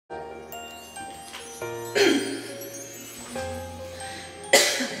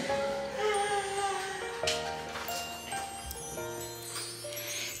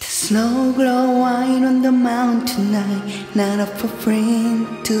Snow glow white on the mountain tonight, not a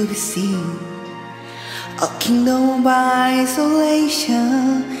footprint to be seen. A kingdom of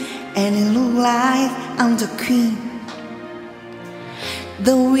isolation, and it look like I'm the queen.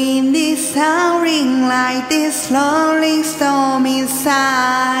 The wind is howling like this lonely storm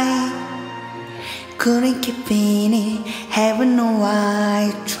inside. Couldn't keep in it, heaven know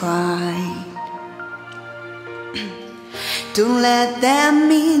I tried. Don't let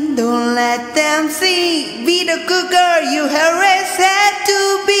them in, don't let them see. Be the good girl you have always had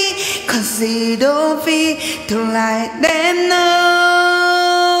to be. Cause it don't feel, don't let them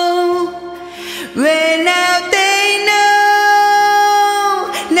know. When now they know.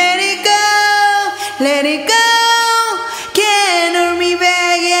 Let it go, let it go. Can't hold me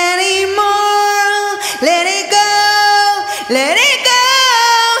back anymore. Let it go, let it go.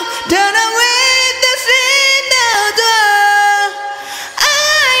 Turn away the street door.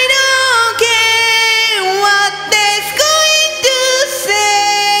 I don't care what they're going to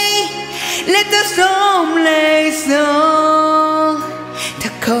say. Let the storm lay on.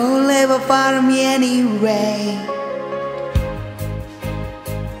 The cold never bother me anyway.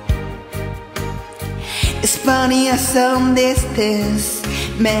 It's funny how some distance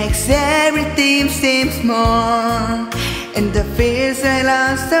makes everything seem small. And the fears I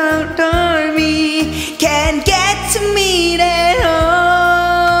lost toward me can't get to me at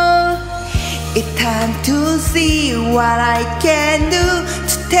all. It's time to see what I can do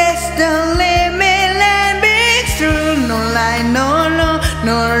to test the limit and break through. No lie, no, no,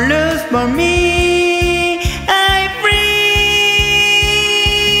 no lose for me. I'm free.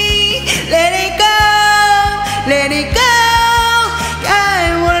 Let it go, let it go.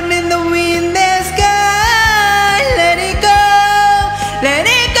 I'm one in the wind and sky. Let it go, let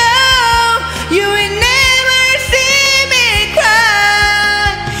it go. You will never see me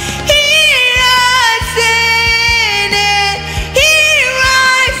cry. Here I say it, here I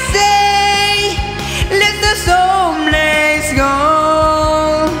say, let the soulmates go.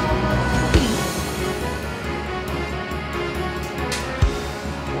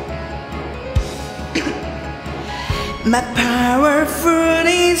 My power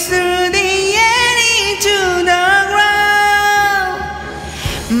floating through the air into the ground.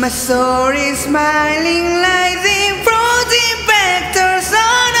 My soul is smiling like the frozen vectors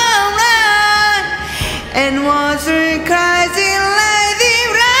on a run. And water rising like the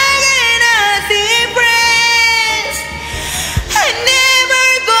dragon as it breaks. I'm never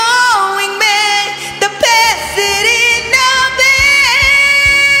going back. The past it is not there.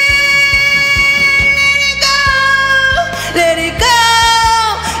 Let it go,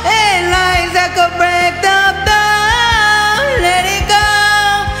 and lies that could break the dawn. Let it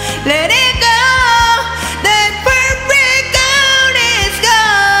go, let it go. That perfect gold is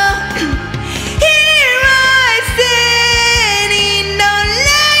gone. Here I stand in the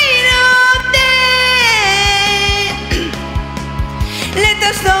light of day. Let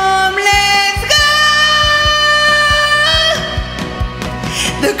the storm let's go.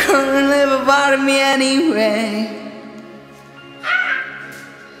 The current never bothered me anyway.